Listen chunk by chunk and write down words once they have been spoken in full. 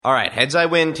All right, heads I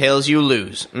win, tails you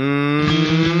lose.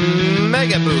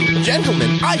 Mega Boom.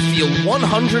 Gentlemen, I feel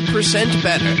 100%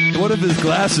 better. What if his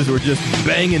glasses were just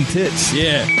banging tits?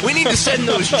 Yeah. We need to send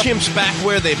those chimps back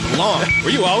where they belong.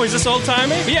 Were you always this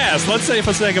old-timey? Yes, let's say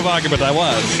for sake of argument I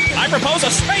was. I propose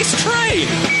a space train!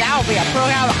 That would be a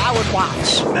program I would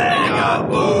watch. Mega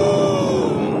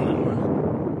Boom.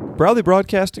 Proudly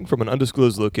broadcasting from an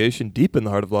undisclosed location deep in the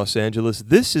heart of Los Angeles,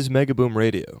 this is Mega Boom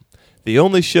Radio, the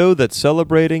only show that's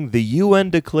celebrating the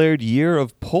UN-declared Year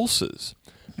of Pulses.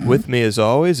 With me, as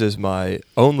always, is my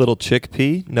own little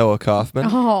chickpea, Noah Kaufman.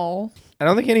 Oh. I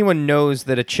don't think anyone knows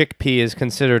that a chickpea is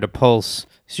considered a pulse,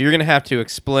 so you're going to have to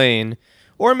explain.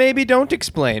 Or maybe don't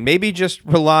explain. Maybe just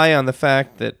rely on the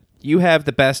fact that you have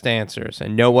the best answers,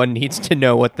 and no one needs to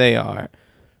know what they are.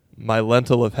 My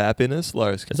lentil of happiness,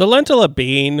 Lars. Is a lentil a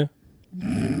bean?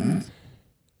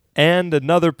 And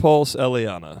another pulse,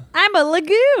 Eliana. I'm a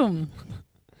legume.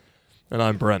 And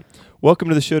I'm Brent. Welcome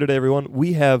to the show today, everyone.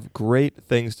 We have great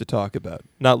things to talk about,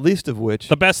 not least of which...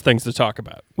 The best things to talk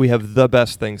about. We have the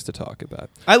best things to talk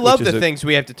about. I love the things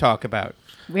we have to talk about.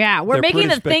 Yeah, we're They're making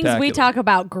the pretty things we spectacular. talk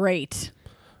about great.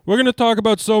 We're going to talk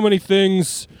about so many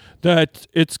things that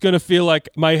it's going to feel like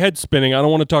my head's spinning. I don't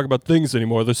want to talk about things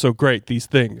anymore. They're so great, these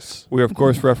things. We are, of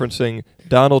course, referencing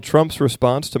Donald Trump's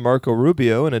response to Marco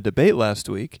Rubio in a debate last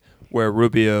week, where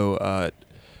Rubio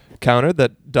countered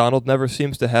that Donald never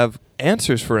seems to have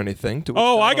answers for anything. To which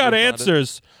Oh, I Donald got responded,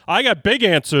 answers. I got big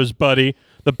answers, buddy.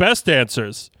 The best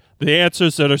answers. The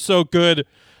answers that are so good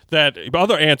that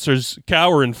other answers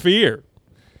cower in fear.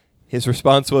 His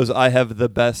response was, I have the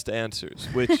best answers,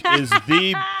 which is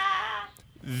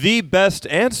the best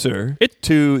answer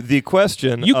to the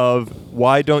question of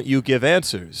why don't you give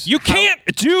answers? You can't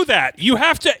do that. You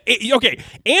have to... Okay,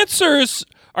 answers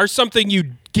are something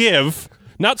you give,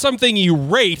 not something you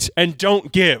rate and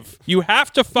don't give. You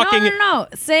have to fucking... No.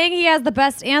 Saying he has the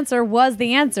best answer was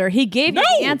the answer. He gave you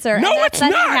the answer. No, and it's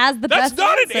that not. He has the That's best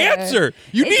not answer. an answer.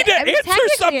 You need to answer technically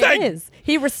something. It is.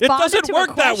 He It responded doesn't to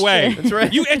work a that way. question. That's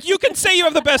right. You can say you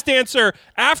have the best answer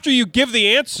after you give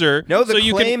the answer. No, the so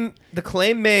you claim the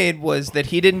claim made was that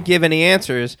he didn't give any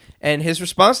answers, and his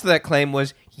response to that claim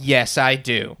was, yes, I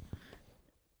do.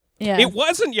 Yeah. It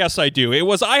wasn't yes, I do. It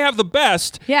was I have the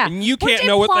best, Yeah. and you Which can't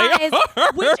know what they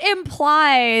are. Which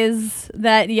implies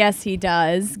that, yes, he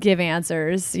does give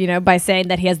answers. You know, by saying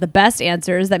that he has the best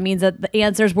answers, that means that the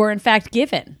answers were, in fact,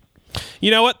 given.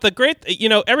 You know what?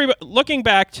 Everybody looking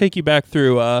back, take you back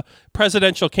through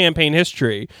presidential campaign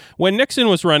history. When Nixon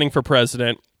was running for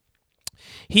president,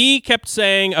 he kept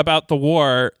saying about the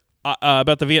war,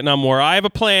 about the Vietnam War, I have a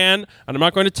plan, and I'm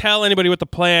not going to tell anybody what the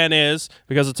plan is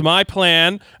because it's my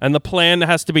plan, and the plan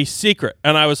has to be secret.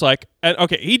 And I was like,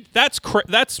 okay,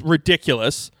 that's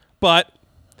ridiculous, but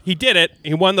he did it.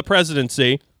 He won the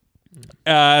presidency.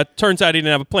 Turns out he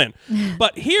didn't have a plan.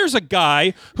 But here's a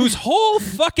guy whose whole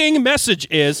fucking message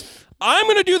is, I'm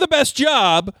going to do the best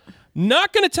job,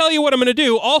 not going to tell you what I'm going to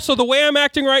do. Also, the way I'm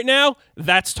acting right now,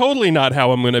 that's totally not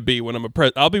how I'm going to be when I'm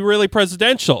I'll be really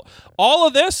presidential. All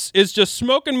of this is just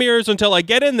smoke and mirrors until I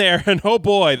get in there, and oh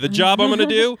boy, the job I'm going to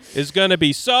do is going to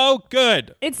be so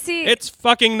good. It's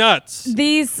fucking nuts.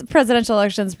 These presidential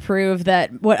elections prove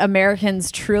that what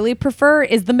Americans truly prefer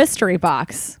is the mystery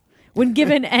box. When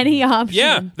given any option.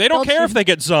 Yeah, they don't care if they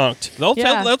get zonked. They'll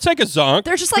take a zonk.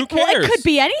 They're just Who like, well, cares? it could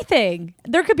be anything.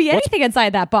 There could be anything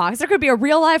inside that box. There could be a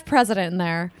real life president in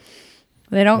there.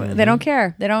 They don't. They don't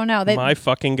care. They don't know. My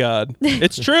fucking God,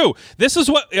 it's true. This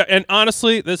is what, and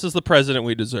honestly, this is the president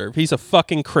we deserve. He's a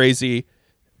fucking crazy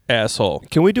asshole.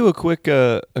 Can we do a quick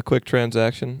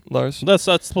transaction, Lars?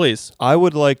 Let's please. I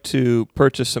would like to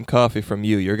purchase some coffee from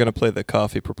you. You're going to play the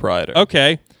coffee proprietor.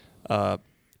 Okay.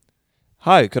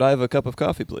 Hi, could I have a cup of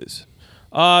coffee, please?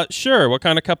 Sure. What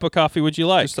kind of cup of coffee would you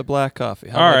like? Just a black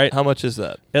coffee. All right. How much is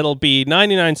that? It'll be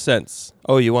 99 cents.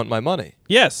 Oh, you want my money?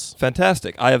 Yes.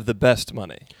 Fantastic. I have the best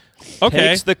money. Okay.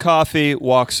 Takes the coffee,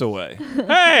 walks away.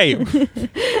 Hey!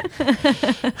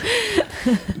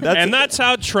 That's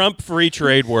how Trump free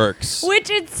trade works. Which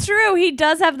it's true. He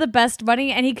does have the best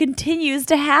money, and he continues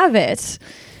to have it.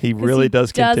 He really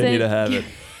does continue to have it.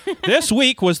 This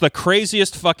week was the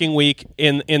craziest fucking week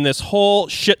in this whole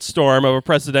shitstorm of a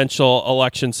presidential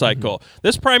election cycle. Mm-hmm.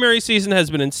 This primary season has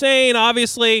been insane,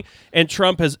 obviously, and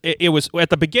Trump it was, at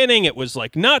the beginning, it was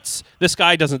like nuts. This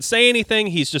guy doesn't say anything.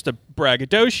 He's just a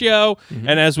braggadocio,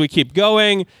 and as we keep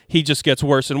going, he just gets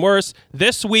worse and worse.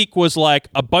 This week was like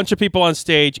a bunch of people on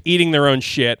stage eating their own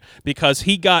shit because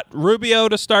he got Rubio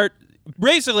to start,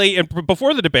 basically, and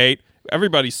before the debate,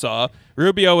 everybody saw,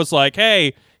 Rubio was like,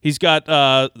 hey, he's got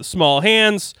small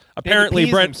hands. Apparently,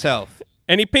 Brent himself.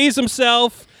 And he pays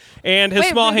himself. And his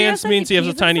Wait, small Rubio hands said means he has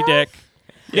a pees tiny himself? dick.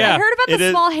 Yeah. I heard about It the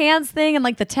is- small hands thing and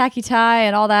like the tacky tie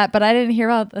and all that, but I didn't hear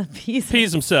about the peas.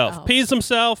 Pees himself. Pees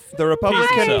himself. The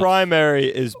Republican himself. primary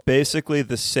is basically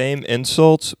the same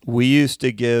insults we used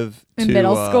to give In to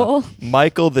middle school?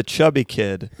 Michael the chubby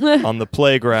kid on the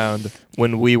playground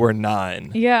when we were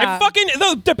 9. Yeah.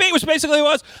 The debate was basically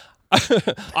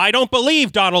I don't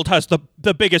believe Donald has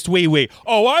the biggest wee-wee.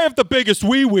 Oh, I have the biggest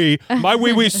wee-wee. My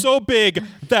wee-wee's so big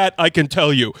that I can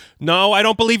tell you. No, I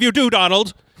don't believe you do,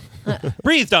 Donald.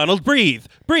 Breathe, Donald, breathe.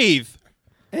 Breathe.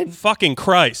 And fucking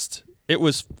Christ. It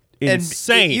was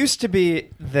insane. And it used to be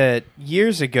that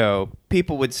years ago,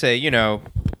 people would say,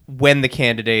 when the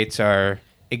candidates are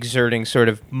exerting sort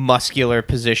of muscular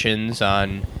positions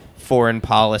on foreign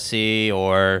policy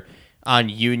or on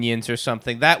unions or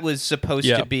something, that was supposed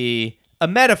to be a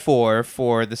metaphor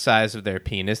for the size of their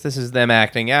penis. This is them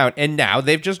acting out, and now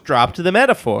they've just dropped the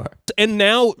metaphor. And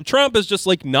now Trump is just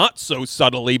like not so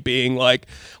subtly being like,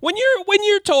 when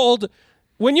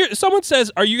someone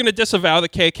says, are you going to disavow the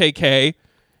KKK?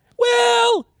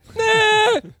 Well,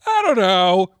 I don't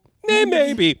know.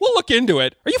 Maybe. We'll look into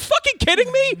it. Are you fucking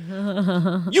kidding me?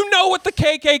 You know what the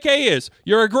KKK is.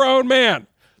 You're a grown man.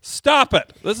 Stop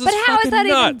it. This is fucking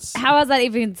nuts. How is that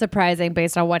even surprising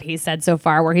based on what he said so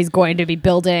far, where he's going to be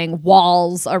building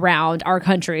walls around our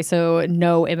country so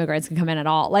no immigrants can come in at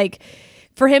all? Like,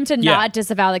 for him to not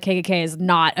disavow the KKK is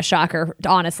not a shocker,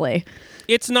 honestly.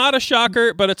 It's not a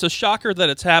shocker, but it's a shocker that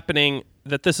it's happening,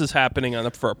 that this is happening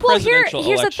for a presidential election.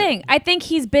 Here's the thing. I think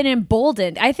he's been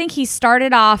emboldened. I think he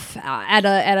started off at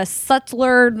a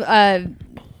subtler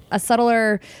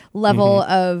level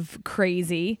of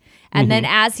crazy. And then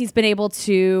as he's been able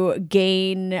to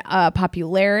gain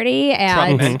popularity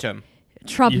and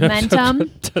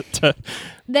Trump-Mentum,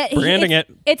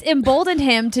 it's emboldened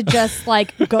him to just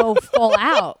like go full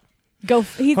out.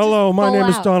 Hello, my name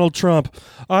is Donald Trump.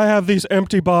 I have these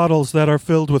empty bottles that are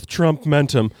filled with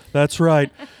Trump-Mentum. That's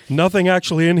right. Nothing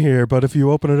actually in here, but if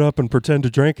you open it up and pretend to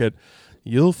drink it,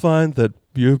 you'll find that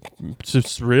you're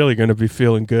just really going to be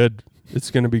feeling good.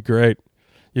 It's going to be great.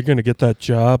 You're going to get that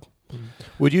job.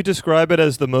 Would you describe it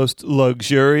as the most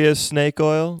luxurious snake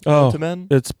oil known to men?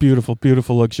 It's beautiful,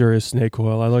 beautiful, luxurious snake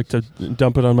oil. I like to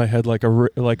dump it on my head like a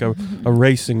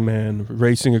racing man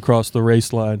racing across the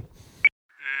race line.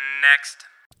 Next.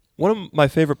 One of my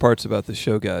favorite parts about this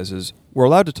show, guys, is we're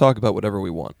allowed to talk about whatever we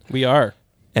want. We are.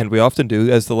 And we often do.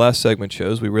 As the last segment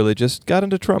shows, we really just got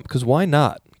into Trump, because why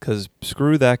not? Because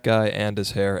screw that guy and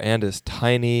his hair and his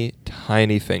tiny,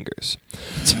 tiny fingers.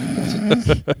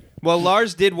 Well,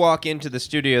 Lars did walk into the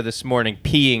studio this morning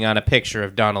peeing on a picture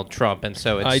of Donald Trump, and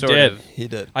so it's He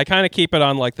did. I kind of keep it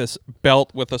on like this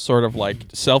belt with a sort of like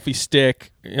selfie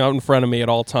stick out in front of me at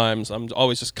all times. I'm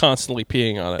always just constantly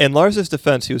peeing on it. In Lars's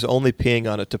defense, he was only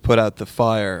peeing on it to put out the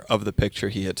fire of the picture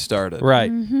he had started.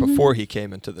 Right. Before he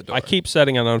came into the door. I keep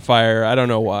setting it on fire. I don't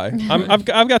know why. I've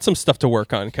got some stuff to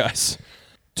work on, guys.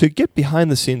 To get behind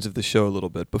the scenes of the show a little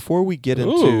bit, before we get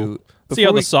into... See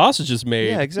how the sausage is made.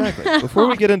 Yeah, exactly. Before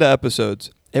we get into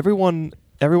episodes, everyone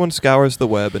scours the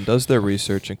web and does their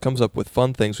research and comes up with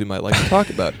fun things we might like to talk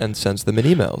about and sends them in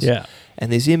emails. Yeah. And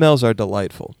these emails are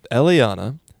delightful.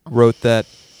 Eliana wrote that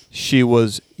she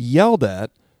was yelled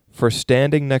at for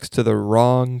standing next to the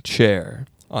wrong chair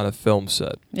on a film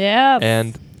set. Yeah.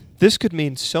 And this could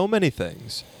mean so many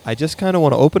things. I just kind of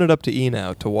want to open it up to E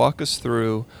now to walk us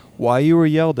through why you were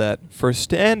yelled at for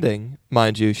standing,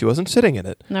 mind you, she wasn't sitting in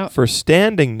it, for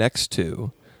standing next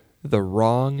to the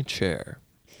wrong chair.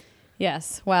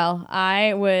 Yes. Well,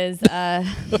 I was...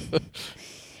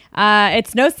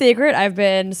 it's no secret. I've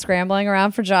been scrambling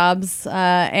around for jobs,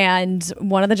 and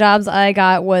one of the jobs I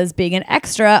got was being an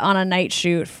extra on a night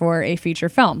shoot for a feature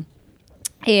film.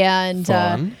 And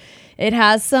it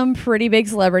has some pretty big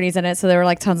celebrities in it, so there were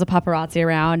like tons of paparazzi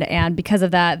around, and because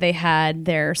of that, they had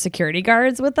their security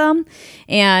guards with them.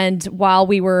 And while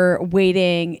we were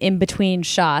waiting in between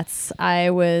shots, they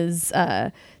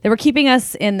were keeping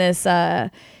us in this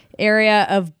area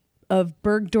of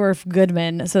Bergdorf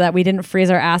Goodman so that we didn't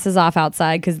freeze our asses off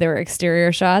outside because there were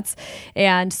exterior shots.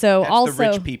 And so That's also the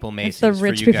rich people Macy's the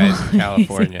rich for you guys people in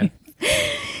California.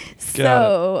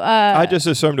 So I just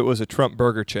assumed it was a Trump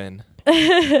burger chain.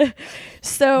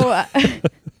 So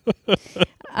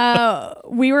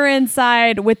we were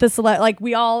inside with the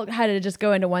we all had to just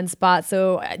go into one spot.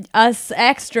 So us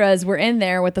extras were in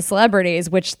there with the celebrities,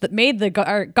 which made the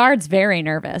guards very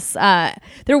nervous.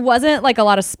 There wasn't like a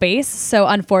lot of space, so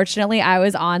unfortunately, I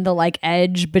was on the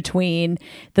edge between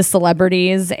the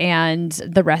celebrities and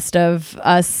the rest of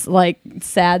us,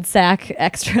 sad sack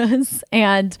extras,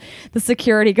 and the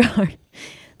security guard.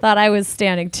 thought I was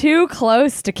standing too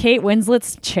close to Kate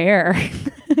Winslet's chair.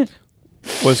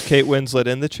 Was Kate Winslet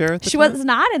in the chair at the She time? was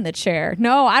not in the chair.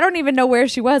 No, I don't even know where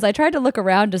she was. I tried to look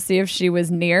around to see if she was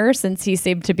near, since he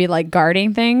seemed to be like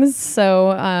guarding things.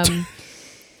 So,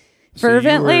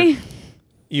 fervently.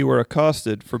 You were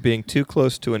accosted for being too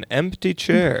close to an empty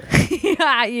chair.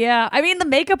 Yeah. I mean, the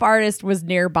makeup artist was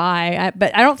nearby,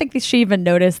 but I don't think she even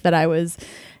noticed that I was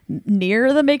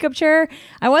near the makeup chair.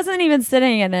 I wasn't even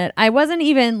sitting in it. I wasn't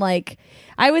even like...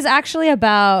 I was actually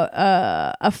about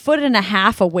a foot and a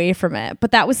half away from it,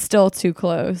 but that was still too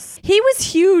close. He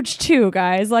was huge too,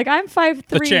 guys. Like, I'm 5'3".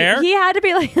 The chair? He had to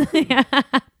be like...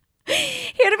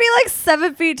 He had to be like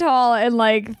 7 feet tall and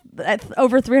like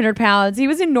over 300 pounds. He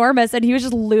was enormous, and he was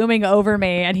just looming over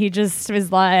me, and he just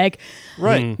was like,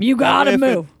 Right. You gotta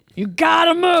move. You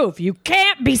gotta move. You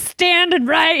can't be standing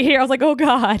right here. I was like, oh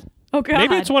God. Oh God.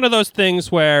 Maybe it's one of those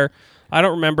things where I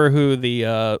don't remember who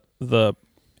the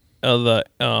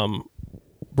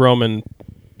Roman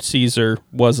Caesar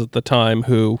was at the time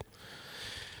who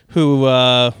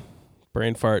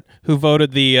brain fart, who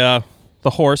voted the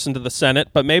horse into the Senate,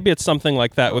 but maybe it's something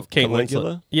like that with Kate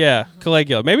Caligula? Winslet. Yeah,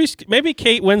 Caligula. Maybe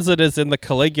Kate Winslet is in the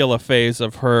Caligula phase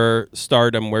of her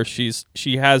stardom, where she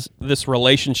has this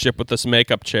relationship with this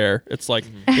makeup chair. It's like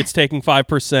it's taking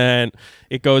 5%.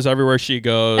 It goes everywhere she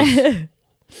goes.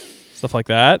 Stuff like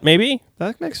that, maybe?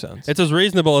 That makes sense. It's as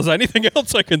reasonable as anything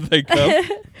else I can think of.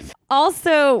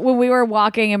 Also, when we were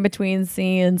walking in between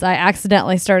scenes, I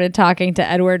accidentally started talking to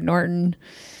Edward Norton.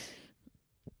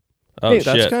 Oh, That's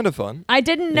shit. kind of fun. I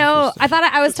didn't know. I thought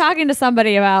I was talking to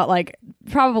somebody about like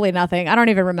probably nothing. I don't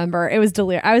even remember. It was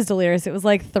I was delirious. It was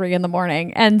like 3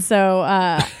 a.m. and so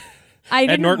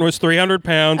Ed Norton was 300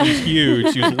 pounds. He's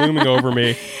huge. He was looming over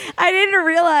me. I didn't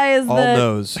realize All that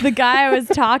nose. the guy I was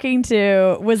talking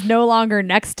to was no longer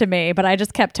next to me, but I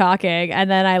just kept talking,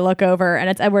 and then I look over and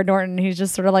it's Edward Norton. He's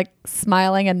just sort of like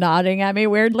smiling and nodding at me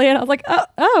weirdly, and I was like,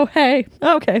 oh, hey,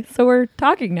 okay, so we're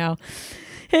talking now.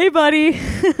 Hey, buddy.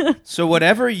 So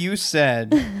whatever you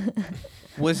said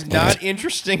was not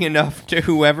interesting enough to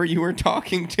whoever you were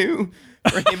talking to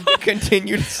for him to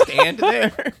continue to stand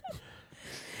there.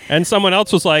 And someone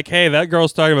else was like, hey, that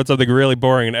girl's talking about something really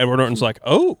boring. And Edward Norton's like,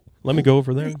 oh, let me go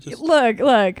over there. Look,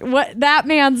 what that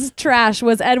man's trash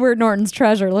was Edward Norton's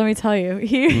treasure. Let me tell you,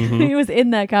 he was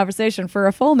in that conversation for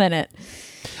a full minute.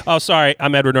 Oh, sorry,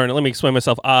 I'm Edward Norton. Let me explain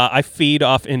myself. I feed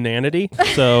off inanity,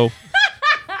 so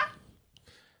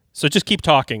just keep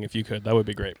talking if you could. That would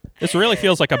be great. This really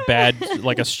feels like a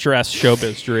stress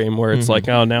showbiz dream where it's like,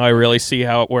 oh, now I really see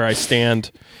where I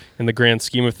stand in the grand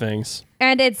scheme of things.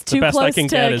 And it's too close to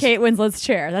Kate Winslet's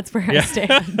chair. That's where I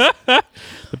stand.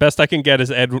 The best I can get is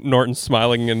Ed Norton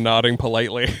smiling and nodding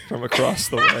politely From across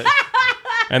the way.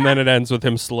 and then it ends with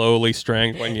him slowly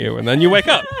strangling you, and then you wake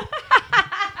up.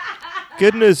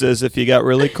 Good news is, if you got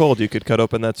really cold, you could cut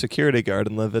open that security guard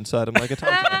and live inside him like a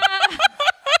tom-tom.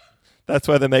 That's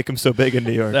why they make him so big in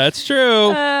New York. That's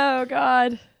true. Oh,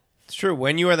 God. It's true.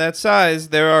 When you are that size,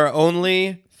 there are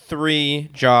only 3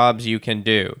 jobs you can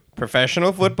do.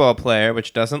 Professional football player,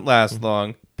 which doesn't last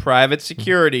long, private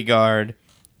security guard,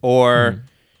 or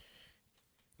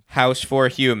house for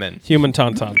human. Human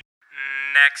tauntaun.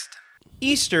 Next.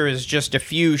 Easter is just a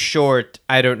few short,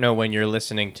 I don't know when you're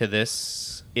listening to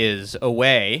this, is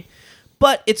away,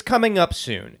 but it's coming up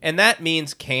soon, and that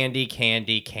means candy,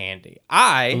 candy, candy.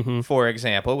 I, for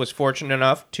example, was fortunate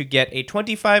enough to get a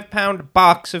 25-pound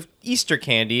box of Easter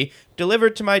candy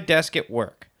delivered to my desk at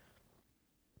work.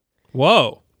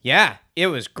 Whoa. Yeah, it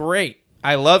was great.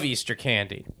 I love Easter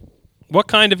candy. What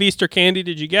kind of Easter candy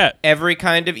did you get? Every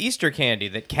kind of Easter candy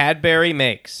that Cadbury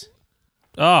makes.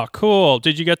 Oh, cool.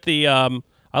 Did you get the,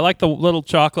 I like the little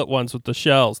chocolate ones with the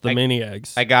shells, the mini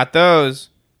eggs. I got those.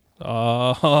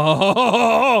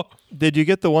 Oh. Did you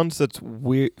get the ones that's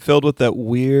filled with that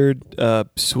weird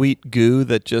sweet goo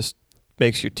that just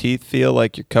makes your teeth feel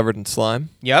like you're covered in slime?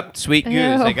 Yep, sweet goose.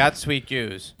 Ew. I got sweet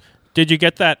goose. Did you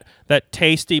get that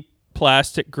tasty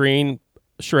plastic green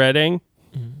shredding?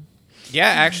 Yeah,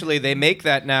 actually, they make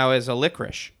that now as a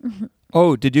licorice.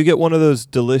 Oh, did you get one of those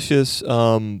delicious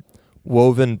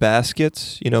woven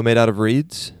baskets, made out of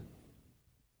reeds?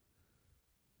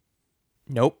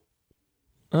 Nope.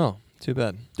 Oh, too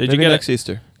bad. Did Maybe you get next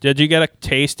Easter? Did you get a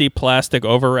tasty plastic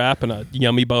overwrap and a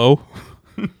yummy bow?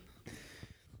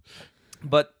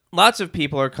 But lots of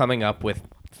people are coming up with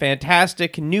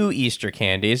fantastic new Easter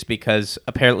candies because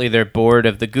apparently they're bored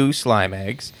of the goo slime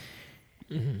eggs.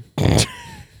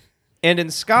 And in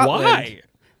Scotland, Why?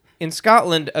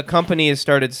 A company has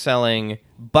started selling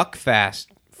Buckfast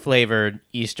flavored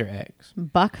Easter eggs.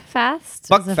 Buckfast is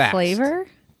a Buckfast. flavor?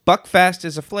 Buckfast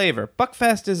is a flavor.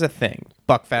 Buckfast is a thing.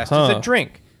 Buckfast is a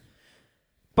drink.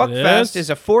 Buckfast is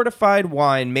a fortified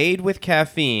wine made with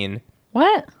caffeine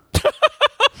What?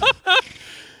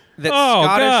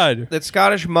 that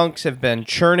Scottish monks have been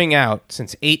churning out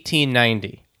since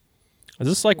 1890. Is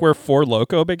this like where Four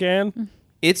Loko began?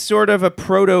 It's sort of a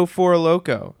proto Four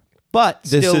Loko, but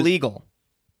still legal.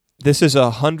 This is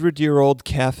 100-year-old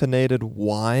caffeinated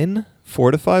wine,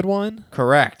 fortified wine?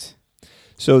 Correct.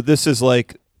 So this is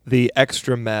like the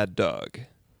extra Mad Dog.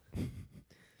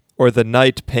 Or the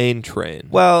Night Pain Train.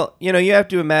 Well, you have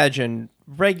to imagine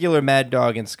regular Mad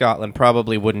Dog in Scotland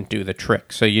probably wouldn't do the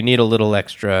trick, so you need a little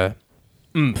extra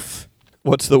oomph.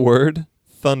 What's the word?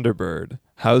 Thunderbird.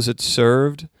 How's it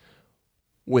served?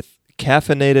 With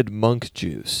caffeinated monk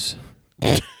juice.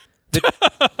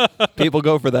 People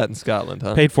go for that in Scotland,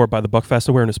 huh? Paid for by the Buckfast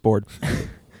Awareness Board.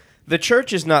 The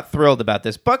church is not thrilled about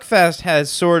this. Buckfast has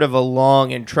sort of a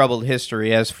long and troubled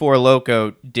history, as Four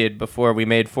Loko did before we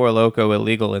made Four Loko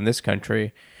illegal in this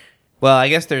country. Well, I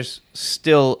guess there's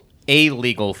still a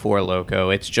legal Four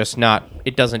Loko. It's just not,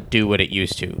 it doesn't do what it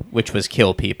used to, which was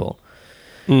kill people.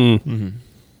 Mm-hmm.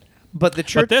 But the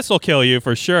church... But this will kill you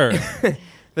for sure.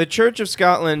 The Church of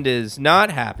Scotland is not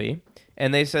happy,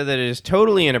 and they said that it is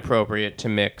totally inappropriate to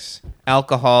mix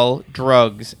alcohol,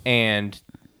 drugs, and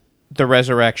the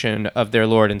resurrection of their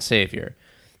Lord and Savior.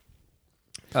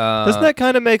 Doesn't that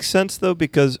kind of make sense, though?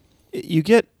 Because you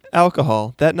get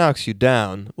alcohol, that knocks you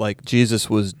down, like Jesus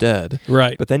was dead.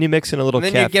 Right. But then you mix in a little and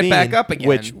then caffeine, you get back up again.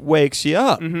 which wakes you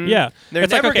up. Mm-hmm. Yeah. They're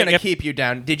It's never like, okay, going to keep you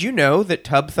down. Did you know that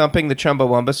Tub Thumping the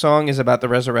Chumbawamba song is about the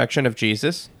resurrection of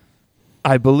Jesus?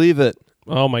 I believe it.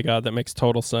 Oh my God, that makes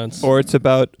total sense. Or it's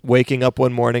about waking up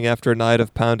one morning after a night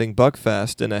of pounding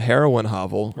buckfast in a heroin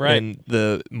hovel in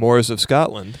the moors of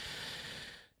Scotland.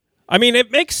 I mean,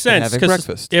 it makes sense having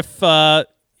breakfast. if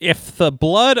the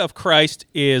blood of Christ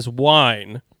is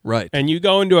wine, right, and you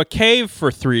go into a cave for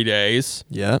 3 days,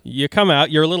 you come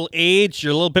out, you're a little aged,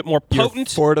 you're a little bit more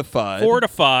potent, you're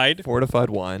fortified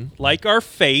wine, like our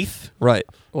faith, right,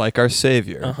 like our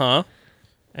Savior,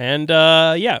 and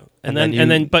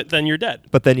but then you're dead.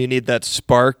 But then you need that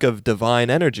spark of divine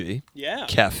energy,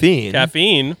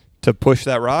 caffeine, to push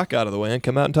that rock out of the way and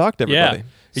come out and talk to everybody. Yeah.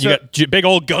 You got big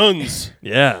old guns.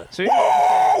 Yeah. So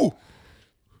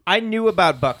I knew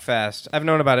about Buckfast. I've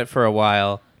known about it for a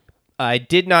while. I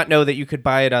did not know that you could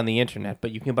buy it on the internet,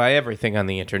 but you can buy everything on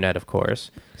the internet, of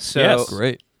course. So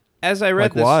great. As I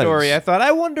read this story, I thought,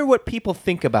 I wonder what people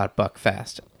think about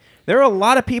Buckfast. There are a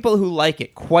lot of people who like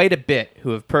it quite a bit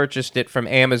who have purchased it from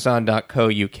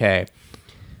Amazon.co.uk.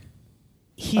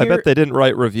 I bet they didn't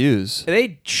write reviews.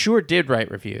 They sure did write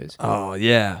reviews. Oh,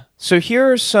 yeah. So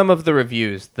here are some of the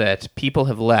reviews that people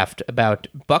have left about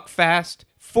Buckfast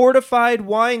Fortified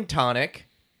Wine Tonic,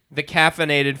 the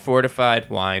caffeinated fortified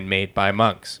wine made by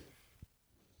monks.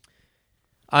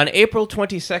 On April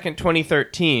 22nd,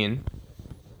 2013,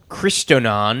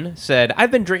 Christonon said, I've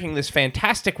been drinking this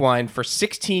fantastic wine for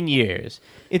 16 years.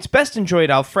 It's best enjoyed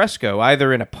al fresco,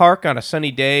 either in a park on a sunny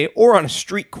day or on a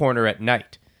street corner at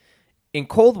night. In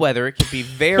cold weather, it can be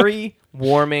very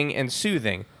warming and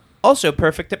soothing. Also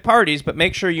perfect at parties, but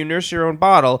make sure you nurse your own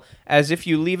bottle, as if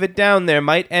you leave it down there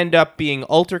might end up being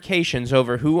altercations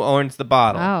over who owns the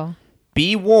bottle. Oh.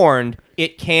 Be warned,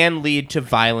 it can lead to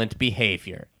violent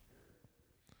behavior.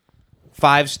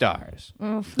 5 stars.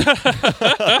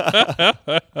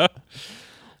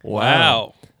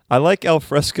 Wow. I like al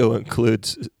fresco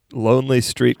includes lonely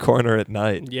street corner at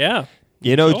night. Yeah.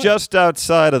 You know, just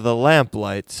outside of the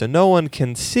lamplight, so no one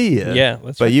can see you. Yeah,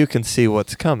 that's but right. you can see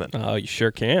what's coming. Oh, you sure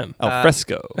can. Al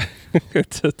fresco.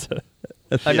 That's the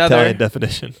Italian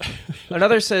definition.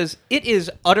 Another says, it is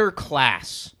utter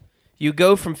class. You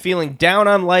go from feeling down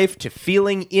on life to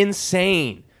feeling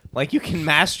insane, like you can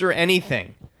master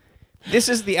anything. This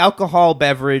is the alcohol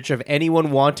beverage of anyone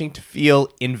wanting to feel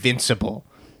invincible.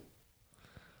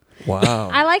 Wow.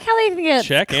 I like how they think it's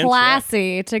Check and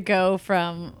classy to go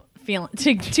from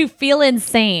to feel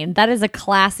insane. That is a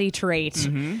classy trait.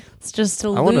 Mm-hmm. It's just to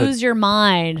lose your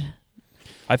mind.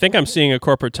 I think I'm seeing a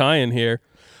corporate tie-in here.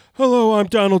 Hello, I'm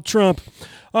Donald Trump.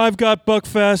 I've got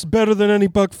Buckfast better than any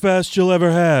Buckfast you'll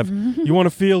ever have. You want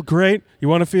to feel great? You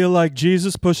want to feel like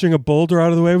Jesus pushing a boulder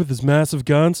out of the way with his massive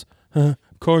guns? Of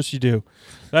course you do.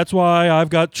 That's why I've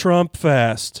got Trump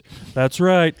Fast. That's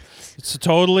right. It's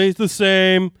totally the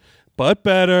same, but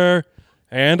better.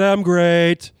 And I'm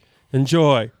great.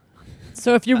 Enjoy.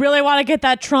 So if you really want to get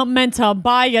that Trump-Mentum,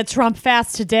 buy your Trump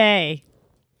Fast today.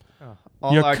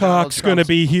 Your cock's going to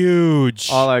be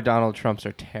huge. All our Donald Trumps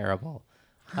are terrible.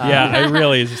 Yeah, it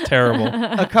really is terrible.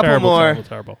 A couple more.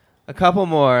 Terrible. A couple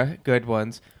more good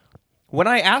ones. When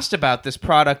I asked about this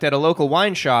product at a local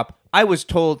wine shop, I was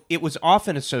told it was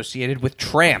often associated with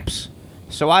tramps.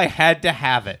 So I had to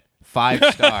have it. 5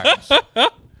 stars.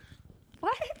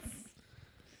 What?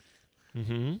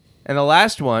 And the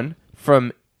last one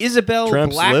from Isabel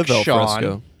Tramps live al Blackshawn.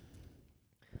 fresco.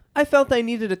 I felt I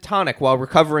needed a tonic while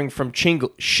recovering from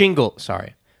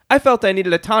I felt I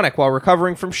needed a tonic while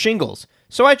recovering from shingles.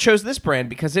 So I chose this brand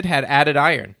because it had added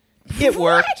iron. It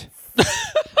worked.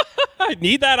 I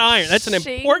need that iron. That's an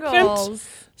important, Shingles.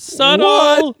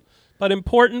 subtle, but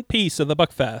important piece of the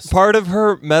Buckfast. Part of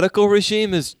her medical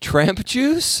regime is tramp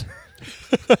juice?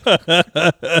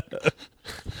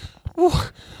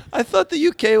 I thought the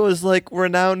UK was like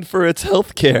renowned for its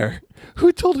health care.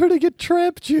 Who told her to get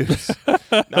tramp juice?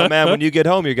 No, man, when you get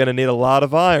home, you're going to need a lot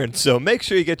of iron. So make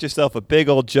sure you get yourself a big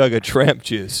old jug of tramp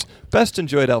juice. Best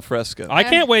enjoyed al fresco. I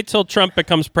can't wait till Trump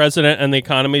becomes president and the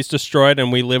economy's destroyed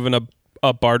and we live in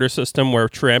a barter system where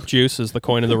tramp juice is the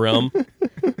coin of the realm.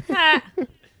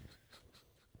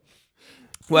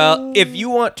 Well, if you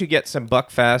want to get some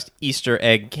Buckfast Easter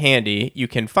egg candy, you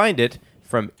can find it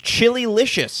from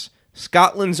Chililicious,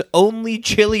 Scotland's only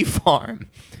chili farm,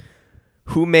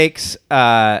 who makes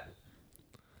Buckfast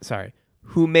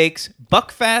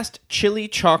chili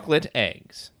chocolate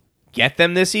eggs. Get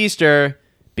them this Easter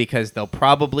because they'll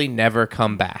probably never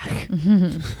come back.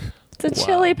 It's a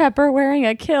chili pepper wearing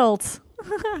a kilt.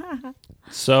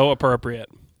 So appropriate.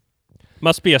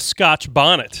 Must be a Scotch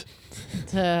bonnet.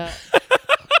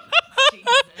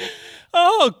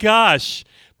 Oh, gosh.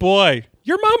 Boy,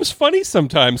 your mom's funny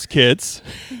sometimes, kids.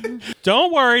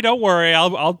 Don't worry.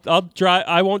 I'll drive.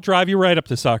 I won't drive you right up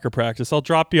to soccer practice. I'll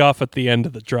drop you off at the end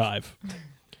of the drive.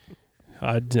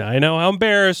 I know how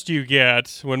embarrassed you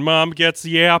get when Mom gets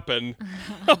yapping.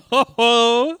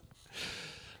 Next.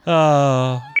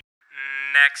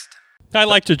 I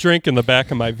like to drink in the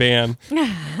back of my van.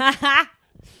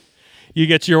 You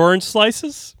get your orange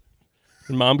slices,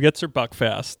 and Mom gets her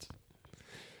Buckfast.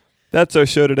 That's our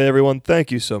show today, everyone.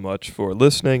 Thank you so much for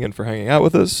listening and for hanging out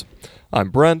with us. I'm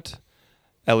Brent.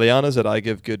 Eliana's at I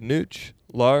Give Good Nooch.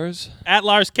 Lars. At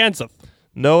Lars Kenseth.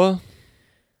 Noah.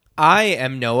 I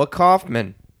am Noah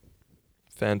Kaufman.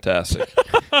 Fantastic.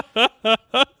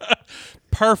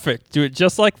 Perfect. Do it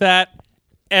just like that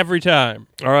every time.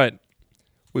 All right.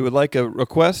 We would like a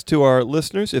request to our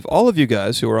listeners. If all of you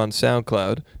guys who are on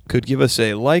SoundCloud could give us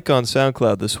a like on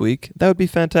SoundCloud this week, that would be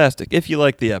fantastic. If you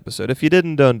liked the episode. If you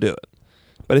didn't, don't do it.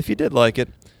 But if you did like it,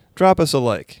 drop us a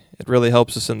like. It really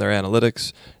helps us in their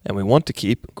analytics, and we want to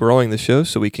keep growing the show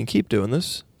so we can keep doing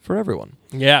this for everyone.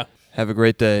 Yeah. Have a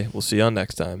great day. We'll see you on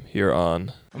next time here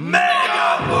on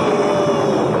Mega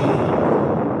Boom!